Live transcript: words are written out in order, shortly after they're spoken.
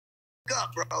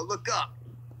up, bro. Look up.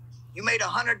 You made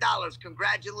 $100.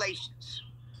 Congratulations.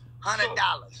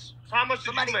 $100. So how much did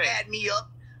Somebody you make? add me up.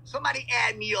 Somebody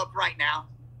add me up right now.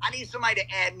 I need somebody to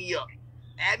add me up.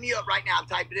 Add me up right now.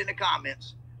 Type it in the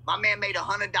comments. My man made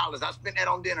 $100. I spent that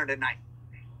on dinner tonight.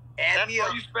 Add me up. That's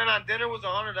all you spent on dinner was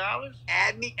 $100?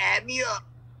 Add me up.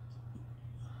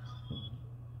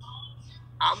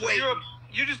 I'm So waiting.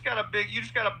 you just got a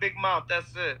big mouth.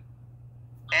 That's it.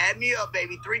 Add me up,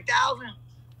 baby. 3,000,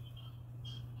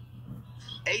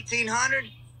 1,800,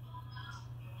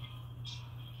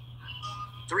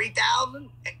 3,000,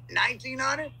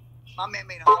 1,900. My man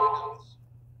made $100.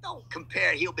 Don't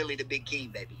compare Hillbilly to Big Keene,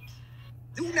 baby.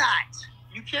 Do not.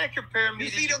 You can't compare me. You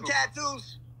to see them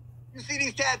tattoos? You see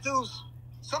these tattoos?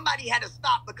 Somebody had to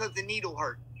stop because the needle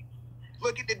hurt.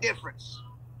 Look at the difference.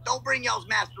 Don't bring y'all's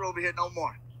master over here no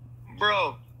more.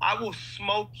 Bro, I will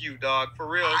smoke you, dog, for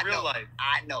real, in real life.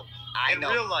 I know. In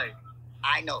real life.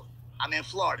 I know. I'm in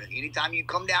Florida. Anytime you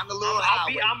come down the little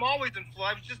highway. I'm always in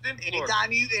Florida. I was just in Florida.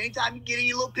 Anytime you get in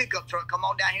your little pickup truck, come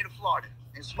on down here to Florida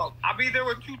and smoke. I'll be there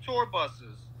with 2 tour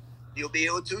buses. You'll be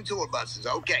here with 2 tour buses.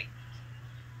 Okay.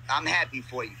 I'm happy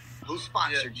for you. Who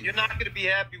sponsored you? You're not going to be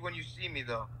happy when you see me,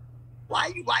 though.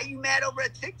 Why you mad over a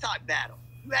TikTok battle?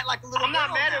 You act like a little girl. I'm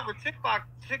not mad now. over TikTok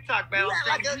battle.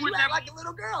 You act like a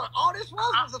little girl. All this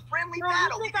was a friendly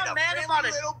battle. We did a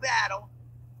friendly little battle.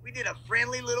 We did a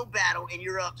friendly little battle, and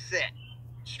you're upset.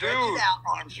 Stretch it out,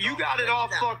 Armstrong. You got it all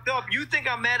fucked up. You think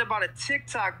I'm mad about a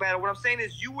TikTok battle. What I'm saying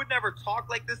is you would never talk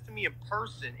like this to me in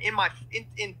person.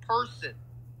 In person.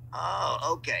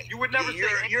 Oh, okay. You would never say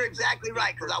You're exactly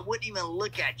right, because I wouldn't even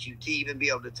look at you to even be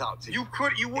able to talk to you.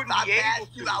 You wouldn't be able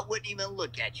to. I wouldn't even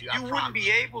look at you. You wouldn't be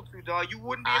able to, dog. You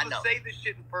wouldn't be able to say this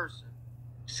shit in person.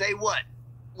 Say what?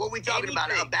 What are we talking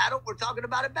about? A battle? We're talking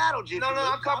about a battle, Jimmy. No,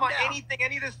 I'm talking about anything.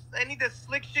 Any of this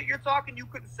slick shit you're talking, you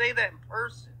couldn't say that in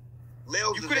person.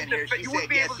 Lils is in here. She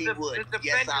said yes, he would.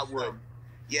 Yes, I would.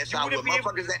 Yes, I would.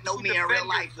 Motherfuckers that know me in real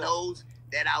life knows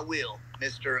that I will,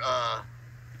 Mr.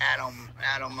 Adam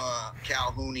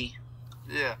Calhoun.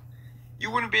 Yeah.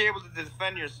 You wouldn't be able to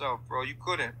defend yourself, bro. You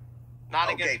couldn't.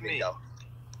 Not against me. Big dog.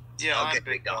 Yeah, okay,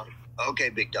 big dog. Okay,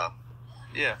 big dog.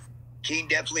 Yeah. Keene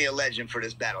definitely a legend for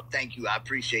this battle. Thank you. I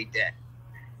appreciate that.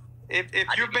 If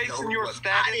you're basing your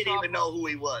status, I didn't even know who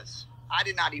he was. I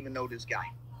did not even know this guy.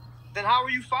 Then how are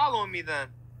you following me then?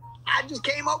 I just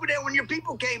came over there when your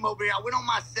people came over here. I went on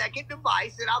my second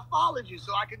device and I followed you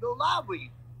so I could go live with you.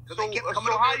 So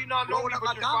how you not know me,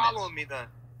 but you're following me then?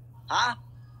 Huh?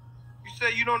 You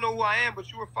said you don't know who I am,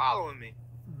 but you were following me.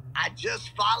 I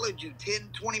just followed you 10,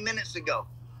 20 minutes ago.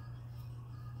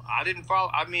 I didn't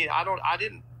follow. I mean, I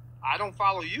don't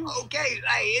follow you. Okay,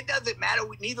 hey, it doesn't matter.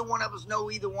 Neither one of us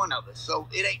know either one of us, so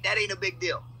that ain't a big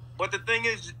deal. But the thing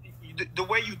is, the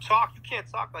way you talk, you can't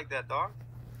talk like that, dog.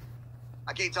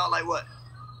 I can't talk like what?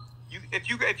 If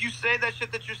you say that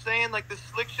shit that you're saying, like the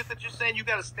slick shit that you're saying, you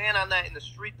got to stand on that in the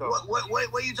street, though. What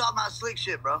are you talking about, slick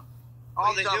shit, bro?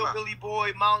 All the hillbilly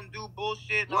boy, Mountain Dew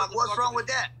bullshit. What's wrong with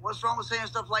that? What's wrong with saying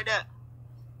stuff like that?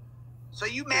 So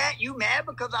you mad? You mad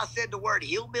because I said the word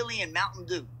hillbilly and Mountain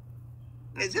Dew?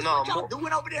 Is this what y'all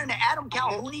doing over there in the Adam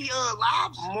Calhoun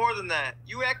lives? More than that.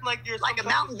 You act like you're like the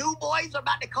Mountain Dew boys are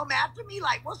about to come after me.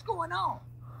 Like, what's going on?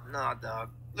 Nah, dog.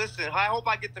 Listen, I hope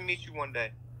I get to meet you one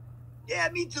day. Yeah,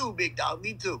 me too, big dog.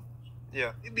 Me too.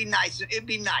 Yeah. It'd be nice. It'd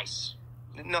be nice.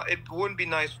 No, it wouldn't be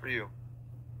nice for you.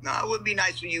 No, it wouldn't be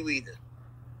nice for you either.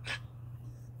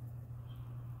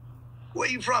 Where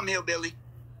you from, hillbilly?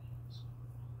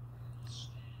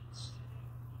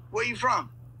 Where you from?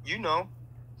 You know.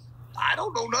 I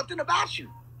don't know nothing about you.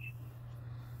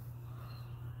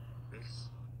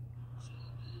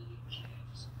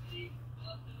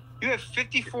 You have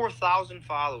 54,000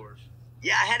 followers.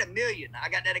 Yeah, I had 1 million. I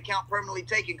got that account permanently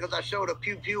taken because I showed a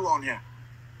pew pew on here.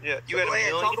 Yeah, you had 1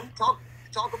 million?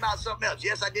 Talk about something else.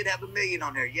 Yes, I did have 1 million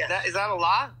on here. Yes. Is that a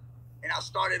lot? And I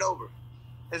started over.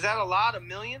 Is that a lot? 1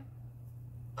 million?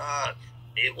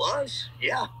 It was.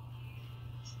 Yeah.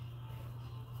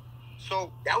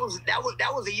 So that was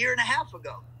a year and a half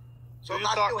ago. So if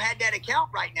I still had that account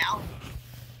right now,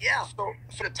 yeah. So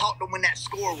I should have talked to them when that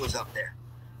score was up there.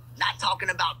 Not talking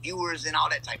about viewers and all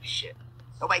that type of shit.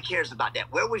 Nobody cares about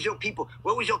that. Where was your people?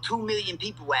 Where was your 2 million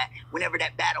people at whenever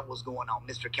that battle was going on,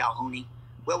 Mr. Calhoun?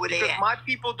 Where were they at? My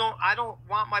people don't. I don't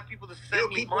want my people to send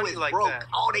me money like broke. that.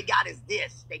 All they got is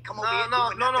this. They come over here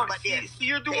doing nothing but this. See,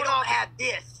 you're doing they don't have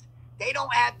this. They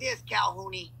don't have this,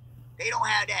 Calhoun. They don't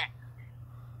have that.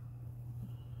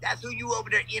 That's who you over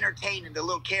there entertaining, the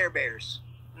little Care Bears.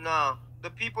 No, the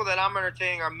people that I'm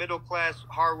entertaining are middle class,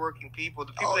 hardworking people.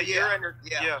 The people that you're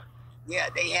entertaining, yeah,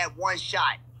 they had one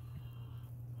shot.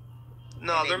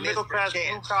 No, they're middle class,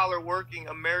 blue collar, working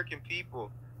American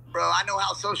people. Bro, I know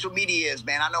how social media is,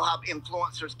 man. I know how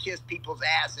influencers kiss people's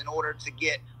ass in order to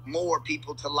get more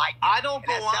people to like them. I don't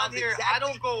go on here. I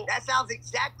don't go. That sounds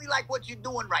exactly like what you're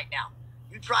doing right now.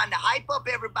 You trying to hype up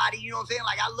everybody, you know what I'm saying?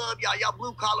 Like, I love y'all. Y'all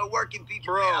blue collar working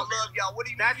people, bro. Man. I love y'all. What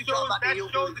do you mean you talking about? That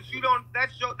shows that you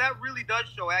don't. That really does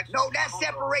show actually. No, that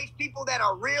separates people that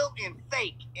are real and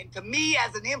fake. And to me,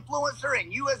 as an influencer,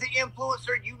 and you as an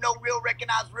influencer, you know real,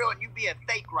 recognize real, and you being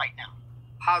fake right now.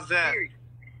 How's that?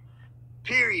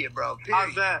 Period, bro. Period.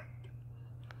 How's that?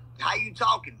 How you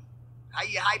talking? How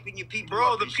you hyping your people?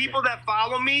 Bro, the people that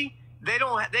follow me, they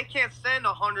can't send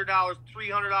 $100,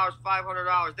 $300,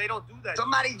 $500. They don't do that.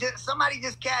 Somebody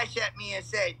just cashed at me and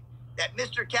said that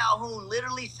Mr. Calhoun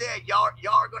literally said y'all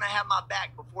are gonna have my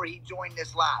back before he joined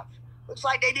this live. Looks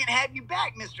like they didn't have you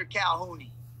back, Mr.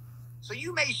 Calhoun. So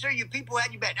you made sure your people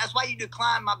had you back. That's why you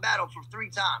declined my battle for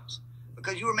 3 times.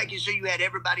 Because you were making sure you had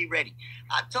everybody ready.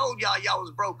 I told y'all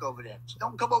was broke over there. So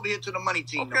don't come over here to the money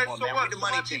team no more, so man. What? We the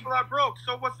money team. People are broke.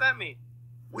 So what's that mean?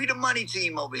 We the money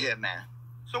team over here, man.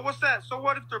 So what's that? So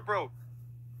what if they're broke?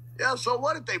 Yeah, so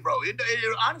what if they broke? It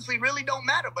honestly really don't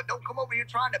matter. But don't come over here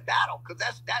trying to battle, because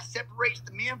that separates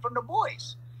the men from the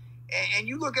boys. And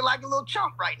you looking like a little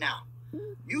chump right now.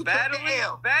 You took the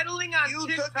L. Battling on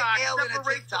TikTok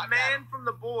separates the man from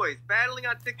the boys. Battling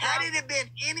on TikTok. Had it been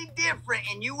any different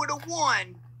and you would have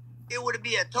won, it would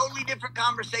be a totally different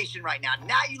conversation right now.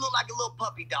 Now you look like a little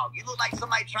puppy dog. You look like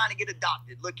somebody trying to get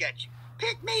adopted. Look at you.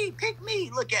 Pick me.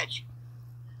 Look at you.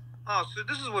 Oh, so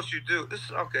this is what you do. This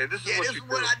is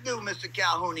what I do, Mr.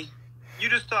 Calhoun. You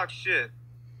just talk shit.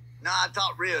 No, I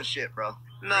talk real shit, bro.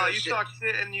 No, you talk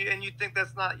shit and you think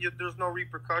that's not. There's no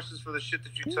repercussions for the shit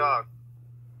that you talk.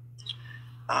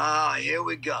 Here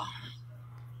we go.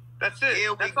 That's it.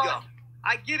 Here we go.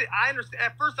 I get it. I understand.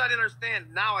 At first, I didn't understand.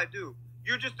 Now I do.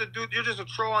 You're just a dude. You're just a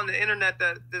troll on the internet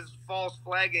that is false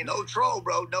flagging. No troll,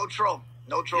 bro. No troll.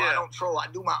 Yeah. I don't troll. I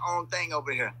do my own thing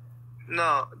over here.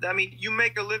 No, I mean you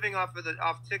make a living off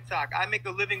TikTok. I make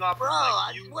a living off of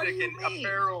music and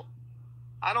apparel.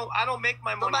 I don't make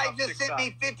my money off TikTok.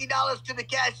 Somebody just sent me $50 to the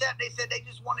Cash App. They said they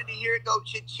just wanted to hear it go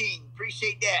cha-ching.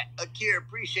 Appreciate that. Akira,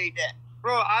 appreciate that.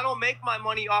 Bro, I don't make my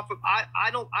money off of. I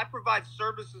provide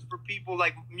services for people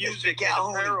like music and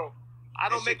apparel. I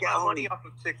don't make my money off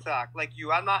of TikTok like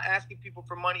you. I'm not asking people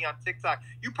for money on TikTok.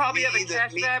 You probably have a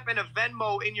Cash App and a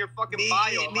Venmo in your fucking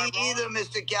bio. Me either,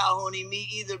 Mr. Calhoun. Me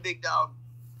either, big dog.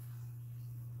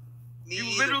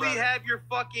 You literally have your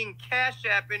fucking Cash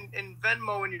App and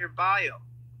Venmo in your bio.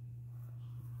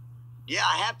 Yeah,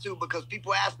 I have to, because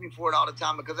people ask me for it all the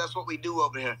time, because that's what we do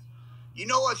over here. You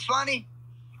know what's funny?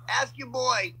 Ask your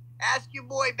boy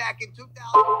back in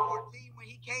 2014 when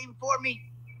he came for me,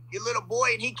 your little boy,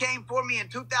 and he came for me in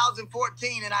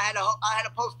 2014, and I had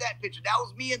to post that picture. That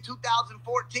was me in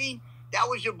 2014. That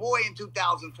was your boy in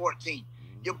 2014.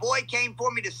 Your boy came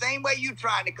for me the same way you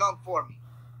trying to come for me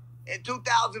in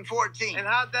 2014. And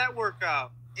how'd that work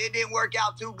out? It didn't work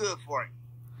out too good for him.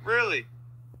 Really?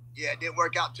 Yeah, it didn't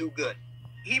work out too good.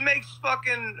 He makes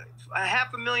fucking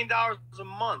 $500,000 a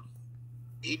month.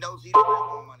 He knows he don't have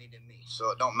more money than me,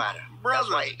 so it don't matter. Brother.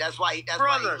 That's why he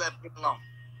left me alone.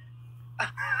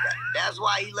 That's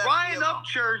why he left me alone.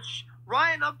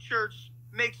 Ryan Upchurch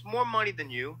makes more money than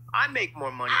you. I make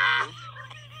more money than you.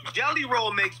 Jelly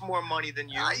Roll makes more money than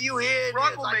you. You hearing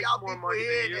this? Makes more money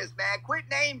than you. This, man. Quit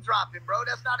name dropping, bro.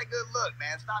 That's not a good look,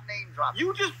 man. Stop name dropping.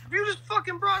 You just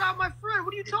fucking brought out my friend.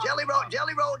 What are you talking about?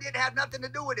 Jelly Roll didn't have nothing to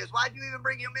do with this. Why'd you even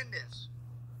bring him in this?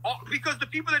 Oh, because the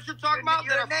people that you're talking about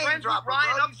that are friends with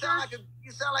Ryan Upchurch.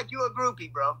 You sound like you a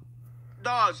groupie, bro.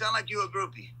 Dog. You sound like you a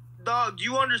groupie. Dog,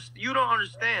 you don't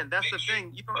understand. That's the thing.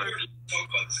 You don't understand. Talk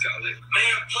about this guy.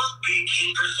 Man, fuck Big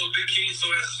Keene. So Big Keene, so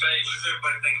that's fake. What does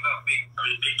everybody think about Big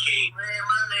Keene? Man,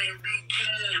 my name's Big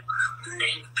Keene. My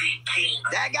name's Big Keene.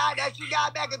 That's your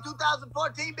guy back in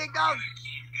 2014, big dog?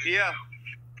 Yeah.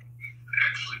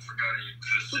 Actually forgot he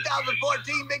existed.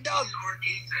 2014, big dog?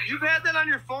 You've had that on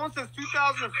your phone since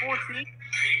 2014? Big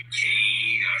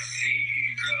Keene, I see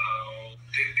you go.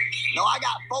 No, I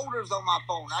got folders on my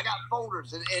phone. I got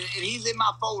folders, and he's in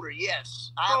my folder.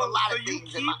 Yes, I have a lot of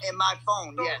things in my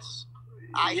phone. Yes,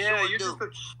 I sure do. You're just a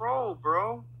troll,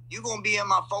 bro. You're gonna be in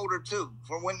my folder too.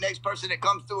 For when next person that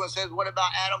comes through and says, "What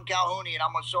about Adam Calhoun?" and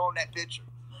I'm gonna show him that picture.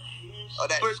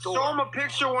 But show him a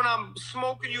picture when I'm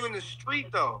smoking you in the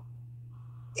street, though.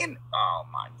 Oh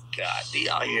my God, do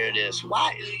y'all hear this?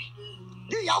 Why?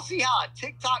 Do y'all see how a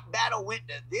TikTok battle went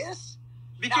to this?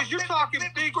 Because you're talking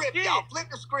big shit. Y'all flip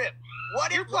the script.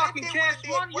 What you're if talking it Cash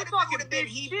would have One? You're talking been big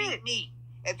he shit. beat me?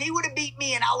 If he would have beat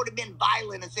me and I would have been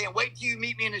violent and saying, wait till you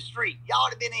meet me in the street, y'all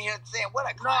would have been in here saying, what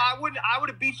a class. No, I wouldn't. I would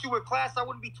have beat you with class. I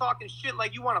wouldn't be talking shit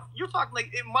like you want to. You're talking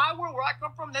like, in my world where I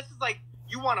come from, this is like,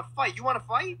 you want to fight. You want to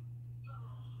fight?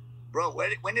 Bro,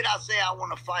 when did I say I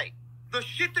want to fight? The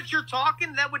shit that you're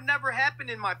talking, that would never happen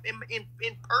in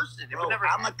person. It Bro, would never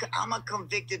happen. I'm a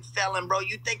convicted felon, bro.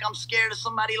 You think I'm scared of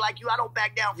somebody like you? I don't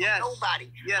back down from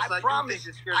nobody. Yes, I promise.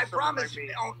 I promise.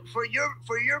 Like for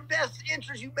your best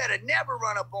interest, you better never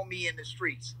run up on me in the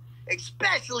streets,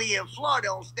 especially in Florida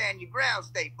on Stand Your Ground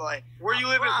State, boy. Where you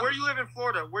live in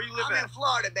Florida? Where you live I'm in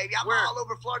Florida, baby. I'm all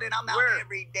over Florida, and I'm out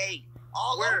every day.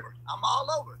 All over. I'm all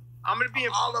over. I'm going to be in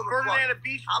all over Fernandina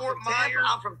Beach, Fort Myers.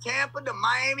 I'm from Tampa to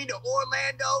Miami to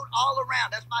Orlando, all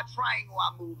around. That's my triangle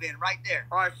I move in right there.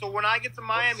 All right, so when I get to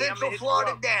Miami, from Central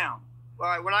Florida down. All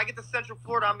right, when I get to Central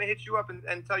Florida, I'm going to hit you up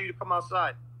and tell you to come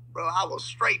outside. Bro, I will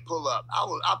straight pull up.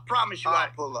 I promise you I'll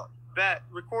pull up. Bet.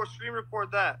 Screen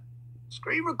record that.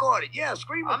 Screen record it. Yeah,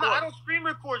 screen record I don't screen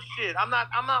record shit. I'm not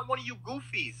one of you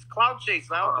goofies. Cloud chasing.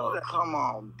 I don't do that. Come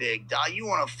on, big dog. You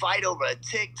want to fight over a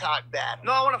TikTok battle?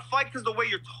 No, I want to fight because the way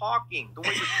you're talking. The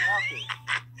way you're talking.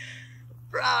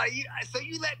 Bro, so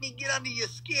you let me get under your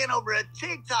skin over a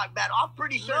TikTok battle. I'm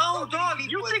pretty sure. No, dog.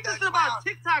 You think this is about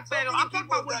TikTok battle? I'm talking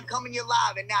about when coming your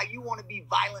live, and now you want to be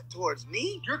violent towards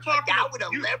me. You're talking about with a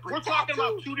leopard tattoo. We're talking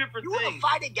about two different things. You want to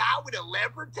fight a guy with a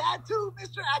leopard tattoo,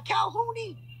 Mr.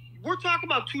 Calhoun? We're talking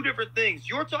about two different things.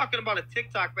 You're talking about a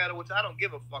TikTok battle, which I don't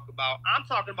give a fuck about. I'm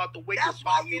talking about the way you're talking.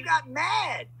 That's why you got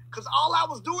mad. Because all I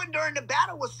was doing during the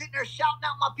battle was sitting there shouting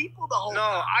out my people the whole time.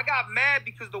 No, I got mad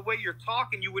because the way you're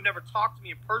talking, you would never talk to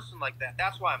me in person like that.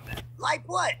 That's why I'm mad. Like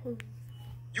what?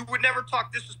 You would never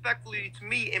talk disrespectfully to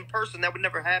me in person. That would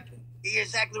never happen. You're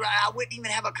exactly right. I wouldn't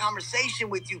even have a conversation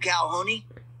with you, Calhoun.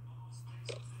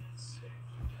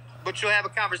 But you'll have a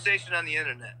conversation on the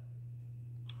internet.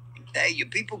 Hey, your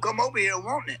people come over here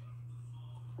wanting it.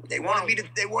 They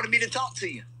wanted me to talk to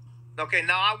you. Okay,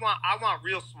 now I want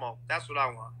real smoke. That's what I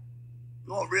want.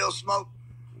 You want real smoke?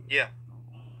 Yeah.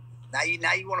 Now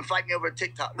you want to fight me over a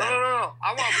TikTok? No.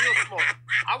 I want real smoke.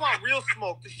 I want real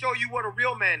smoke to show you what a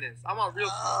real man is. I want real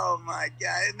smoke. Oh my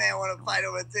God, this man want to fight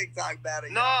over a TikTok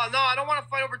battle. No, I don't want to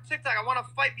fight over TikTok. I want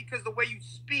to fight because the way you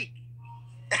speak.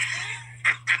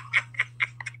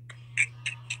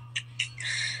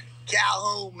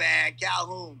 Calhoun, man,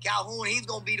 Calhoun, he's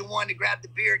going to be the one to grab the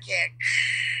beer can.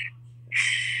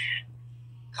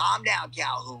 Calm down,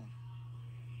 Calhoun.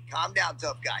 Calm down,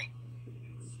 tough guy.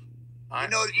 I'm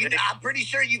pretty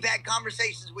sure you've had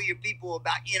conversations with your people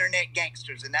about internet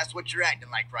gangsters, and that's what you're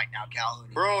acting like right now, Calhoun.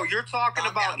 Bro, you're talking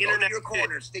about internet shit. Go to your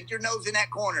corner. Stick your nose in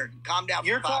that corner. Calm down.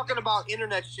 You're talking about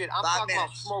internet shit. I'm talking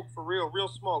about smoke for real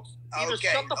smokes. Either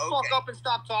shut the fuck up and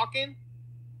stop talking.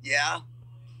 Yeah.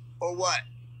 Or what?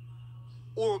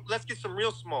 Or let's get some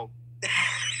real smoke.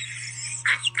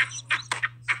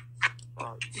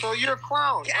 So you're a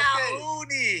clown. Calhoun.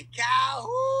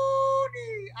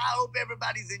 I hope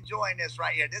everybody's enjoying this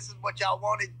right here. This is what y'all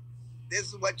wanted.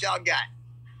 This is what y'all got.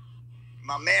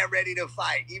 My man ready to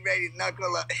fight. He ready to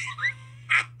knuckle up.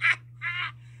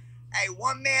 Hey,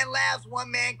 one man laughs, one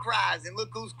man cries, and look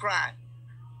who's crying.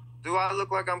 Do I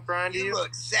look like I'm crying to you? You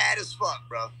look sad as fuck,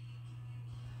 bro.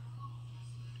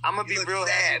 I'm gonna be real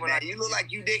happy when you look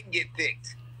like you didn't get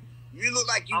picked. You look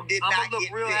like you did not get picked. I'm gonna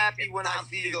look real happy when I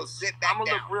see you. I'm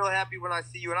gonna look real happy when I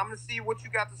see you, and I'm gonna see what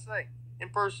you got to say in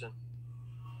person.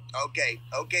 Okay,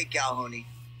 Calhoun.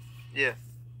 Yeah.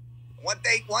 One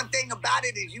thing about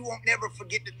it is you won't never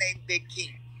forget the name Big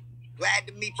Keene. Glad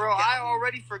to meet you, bro. Calhoun. I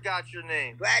already forgot your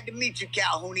name. Glad to meet you,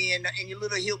 Calhoun, and your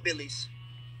little hillbillies.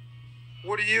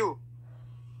 What are you?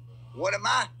 What am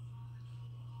I?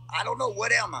 I don't know.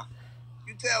 What am I?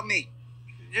 You tell me.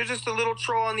 You're just a little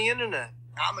troll on the internet.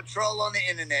 I'm a troll on the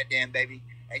internet then, baby.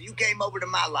 And you came over to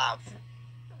my live.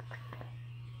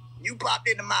 You popped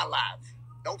into my live.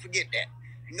 Don't forget that.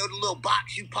 You know the little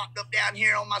box you popped up down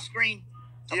here on my screen?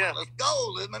 Yeah. Let's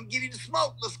go. Let me give you the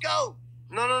smoke. Let's go.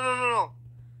 No.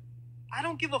 I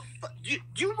don't give a fuck. Do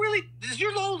you really, does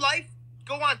your whole life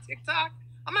go on TikTok?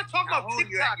 I'm not talking about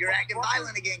TikTok. You're acting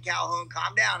violent again, Calhoun.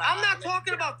 Calm down. I'm not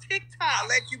talking about TikTok. I'll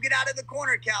let you get out of the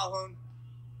corner, Calhoun.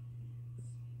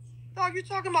 Dog, you're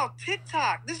talking about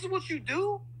TikTok. This is what you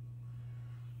do?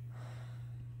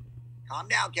 Calm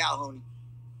down, Calhoun.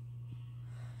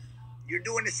 You're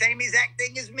doing the same exact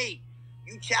thing as me.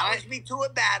 You challenged me to a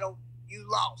battle. You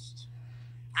lost.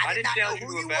 I did not know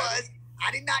who you was.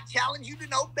 I did not challenge you to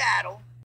no battle.